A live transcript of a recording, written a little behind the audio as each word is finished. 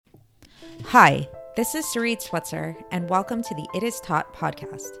Hi, this is Sarit Switzer, and welcome to the It Is Taught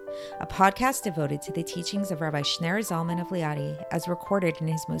podcast, a podcast devoted to the teachings of Rabbi Shneur Zalman of Liadi as recorded in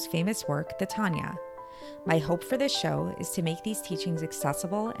his most famous work, the Tanya. My hope for this show is to make these teachings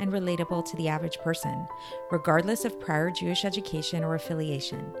accessible and relatable to the average person, regardless of prior Jewish education or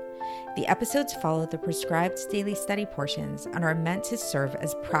affiliation. The episodes follow the prescribed daily study portions and are meant to serve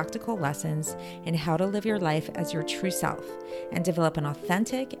as practical lessons in how to live your life as your true self and develop an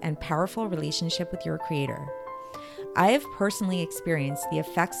authentic and powerful relationship with your Creator. I have personally experienced the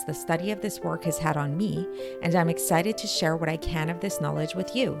effects the study of this work has had on me, and I'm excited to share what I can of this knowledge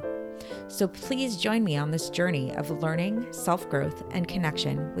with you. So please join me on this journey of learning, self-growth, and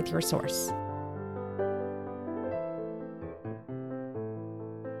connection with your source.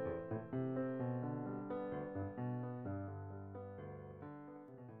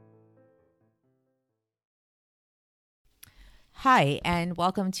 Hi, and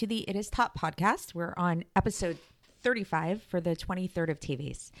welcome to the It Is Taught podcast. We're on episode 35 for the 23rd of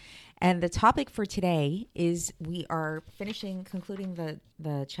Teves. And the topic for today is we are concluding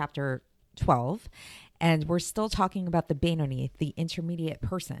the chapter 12, and we're still talking about the Benoni, the intermediate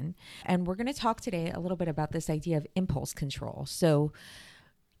person. And we're going to talk today a little bit about this idea of impulse control. So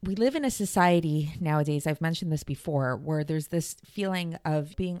we live in a society nowadays, I've mentioned this before, where there's this feeling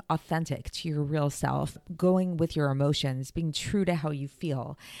of being authentic to your real self, going with your emotions, being true to how you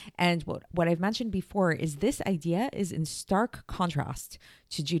feel. And what I've mentioned before is this idea is in stark contrast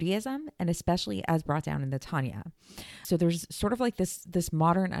to Judaism, and especially as brought down in the Tanya. So there's sort of like this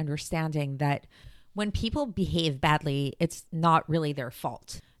modern understanding that when people behave badly, it's not really their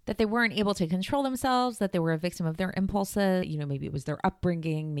fault. That they weren't able to control themselves, that they were a victim of their impulses. Maybe it was their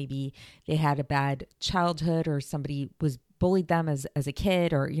upbringing. Maybe they had a bad childhood or somebody was bullied them as a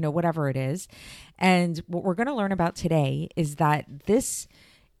kid or, whatever it is. And what we're going to learn about today is that this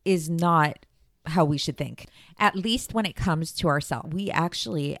is not how we should think, at least when it comes to ourselves. We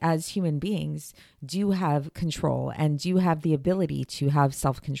actually, as human beings, do have control and do have the ability to have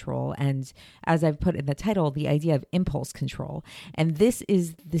self-control. And as I've put in the title, the idea of impulse control. And this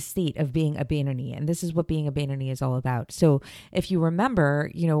is the state of being a Benoni. And this is what being a Benoni is all about. So if you remember,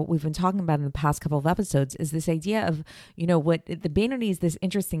 we've been talking about in the past couple of episodes is this idea of, what the Benoni is this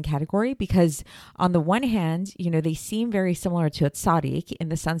interesting category because on the one hand, they seem very similar to a tzaddik in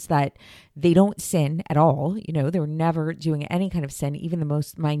the sense that they don't sin at all. They're never doing any kind of sin, even the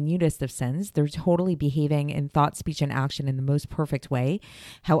most minutest of sins. They're totally behaving in thought, speech, and action in the most perfect way.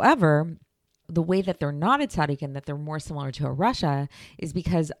 However, the way that they're not a tzaddik and that they're more similar to a rasha is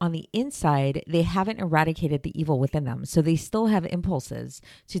because on the inside, they haven't eradicated the evil within them. So they still have impulses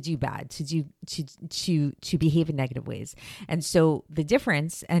to do bad, to behave in negative ways. And so the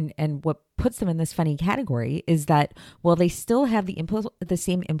difference and what puts them in this funny category is that while they still have the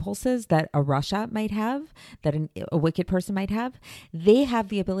same impulses that a rasha might have, that a wicked person might have, they have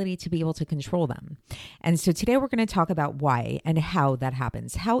the ability to be able to control them. And so today we're going to talk about why and how that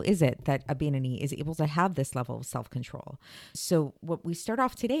happens. How is it that a Benoni is able to have this level of self-control? So what we start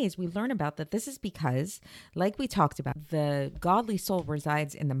off today is we learn about that this is because, like we talked about, the godly soul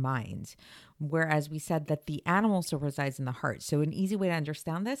resides in the mind, whereas we said that the animal soul resides in the heart. So an easy way to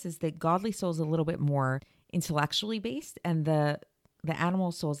understand this is that godly soul is a little bit more intellectually based, and the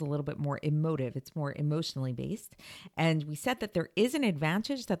animal soul is a little bit more emotive. It's more emotionally based. And we said that there is an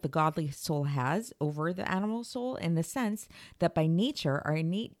advantage that the godly soul has over the animal soul in the sense that by nature, our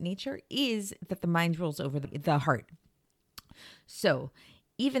innate nature is that the mind rules over the heart. So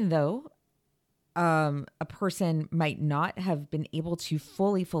even though a person might not have been able to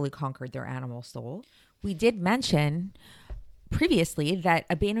fully conquer their animal soul, we did mention previously that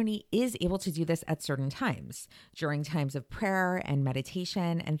a Benoni is able to do this at certain times, during times of prayer and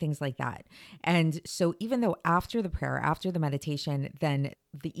meditation and things like that. And so even though after the prayer, after the meditation, then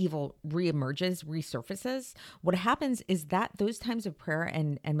the evil resurfaces, what happens is that those times of prayer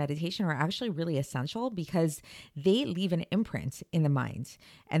and meditation are actually really essential because they leave an imprint in the mind.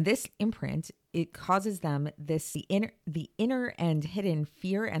 And this imprint, it causes them the inner and hidden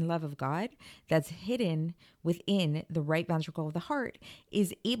fear and love of God that's hidden within the right ventricle of the heart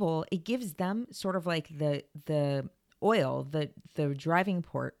it gives them sort of like the oil, the driving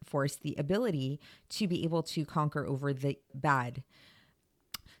force, the ability to be able to conquer over the bad.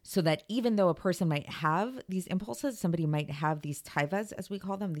 So that even though a person might have these impulses, somebody might have these Teves, as we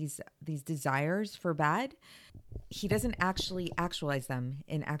call them, these desires for bad, he doesn't actually actualize them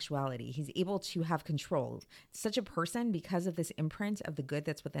in actuality. He's able to have control. Such a person, because of this imprint of the good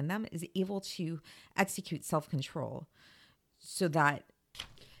that's within them, is able to execute self-control so that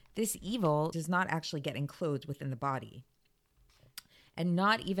this evil does not actually get enclosed within the body. and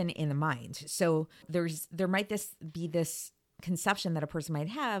not even in the mind. So there might be this conception that a person might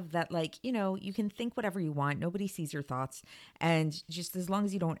have that, like, you can think whatever you want. Nobody sees your thoughts. And just as long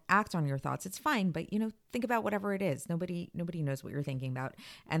as you don't act on your thoughts, it's fine. But, think about whatever it is. Nobody knows what you're thinking about.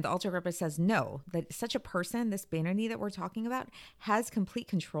 And the Alter Rebbe says, no, that such a person, this Benoni that we're talking about, has complete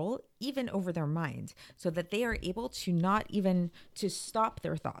control even over their mind, so that they are able to not even to stop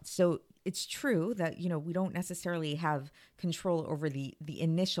their thoughts. So it's true that, we don't necessarily have control over the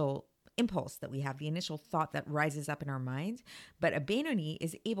initial impulse that we have, the initial thought that rises up in our mind, but a Benoni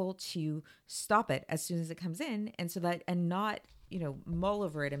is able to stop it as soon as it comes in, and not mull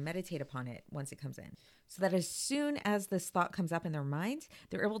over it and meditate upon it once it comes in. So that as soon as this thought comes up in their mind,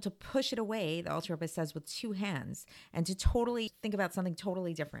 they're able to push it away, the Alter Rebbe says, with two hands, and to totally think about something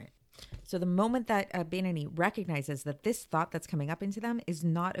totally different. So the moment that a Benoni recognizes that this thought that's coming up into them is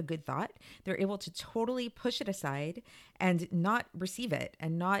not a good thought, they're able to totally push it aside and not receive it,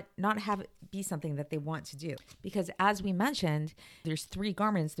 and not have it be something that they want to do. Because as we mentioned, there's three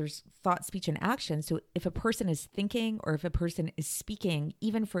garments: there's thought, speech, and action. So if a person is thinking, or if a person is speaking,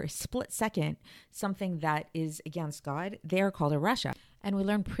 even for a split second, something that is against God, they are called a rasha. And we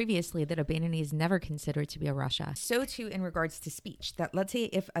learned previously that a Benoni is never considered to be a rasha. So too in regards to speech, that let's say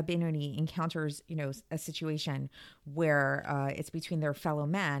if a Benoni encounters, a situation where it's between their fellow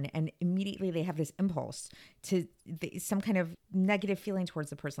man, and immediately they have this impulse to some kind of negative feeling towards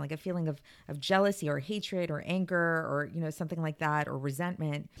the person, like a feeling of jealousy or hatred or anger or, something like that, or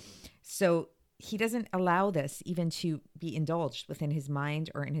resentment. So he doesn't allow this even to be indulged within his mind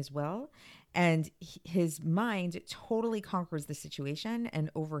or in his will. And his mind totally conquers the situation and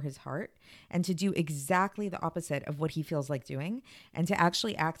over his heart, and to do exactly the opposite of what he feels like doing, and to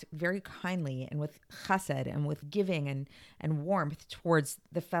actually act very kindly and with chesed and with giving and warmth towards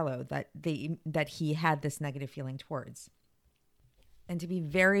the fellow that he had this negative feeling towards. And to be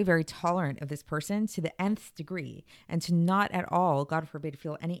very, very tolerant of this person to the nth degree, and to not at all, God forbid,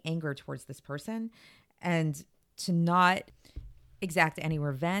 feel any anger towards this person, and to not exact any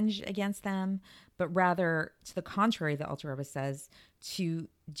revenge against them, but rather, to the contrary, the Alter Rebbe says, to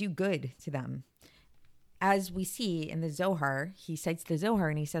do good to them. As we see in the Zohar, he cites the Zohar,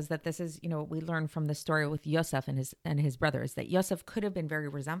 and he says that this is, what we learn from the story with Yosef and his brothers, that Yosef could have been very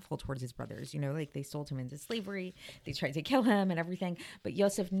resentful towards his brothers, like they sold him into slavery, they tried to kill him and everything. But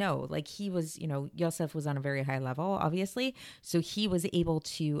Yosef, no, like he was, Yosef was on a very high level, obviously. So he was able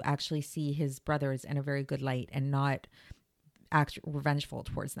to actually see his brothers in a very good light and not act revengeful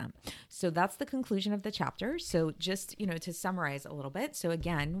towards them. So that's the conclusion of the chapter. So just, to summarize a little bit. So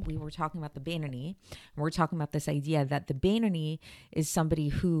again, we were talking about the Benoni, and we're talking about this idea that the Benoni is somebody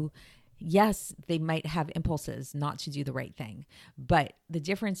who, yes, they might have impulses not to do the right thing. But the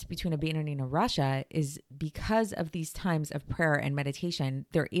difference between a Benoni and a rasha is because of these times of prayer and meditation,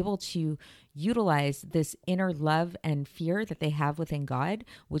 they're able to utilize this inner love and fear that they have within God,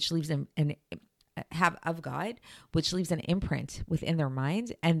 which leaves them of God, which leaves an imprint within their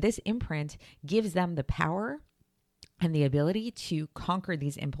mind. And this imprint gives them the power and the ability to conquer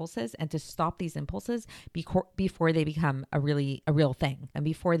these impulses and to stop these impulses before they become a real thing, and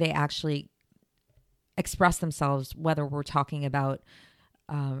before they actually express themselves, whether we're talking about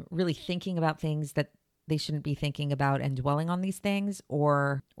really thinking about things that they shouldn't be thinking about and dwelling on these things,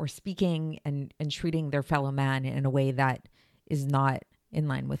 or speaking and treating their fellow man in a way that is not in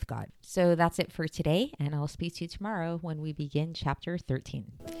line with God. So that's it for today, and I'll speak to you tomorrow when we begin chapter 13.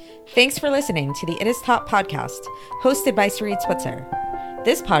 Thanks for listening to the It Is Taught podcast, hosted by Sarit Switzer.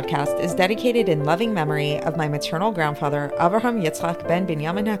 This podcast is dedicated in loving memory of my maternal grandfather, Avraham Yitzchak ben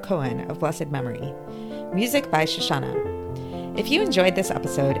Binyamin HaKohen of blessed memory. Music by Shoshana. If you enjoyed this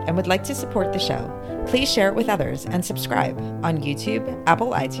episode and would like to support the show, please share it with others and subscribe on YouTube,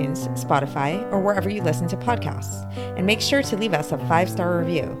 Apple iTunes, Spotify, or wherever you listen to podcasts. And make sure to leave us a 5-star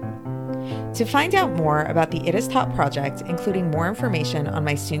review. To find out more about the It Is Taught project, including more information on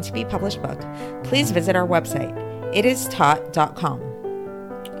my soon-to-be published book, please visit our website, itistaught.com.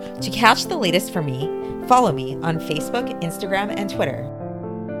 To catch the latest from me, follow me on Facebook, Instagram, and Twitter.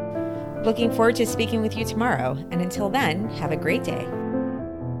 Looking forward to speaking with you tomorrow, and until then, have a great day.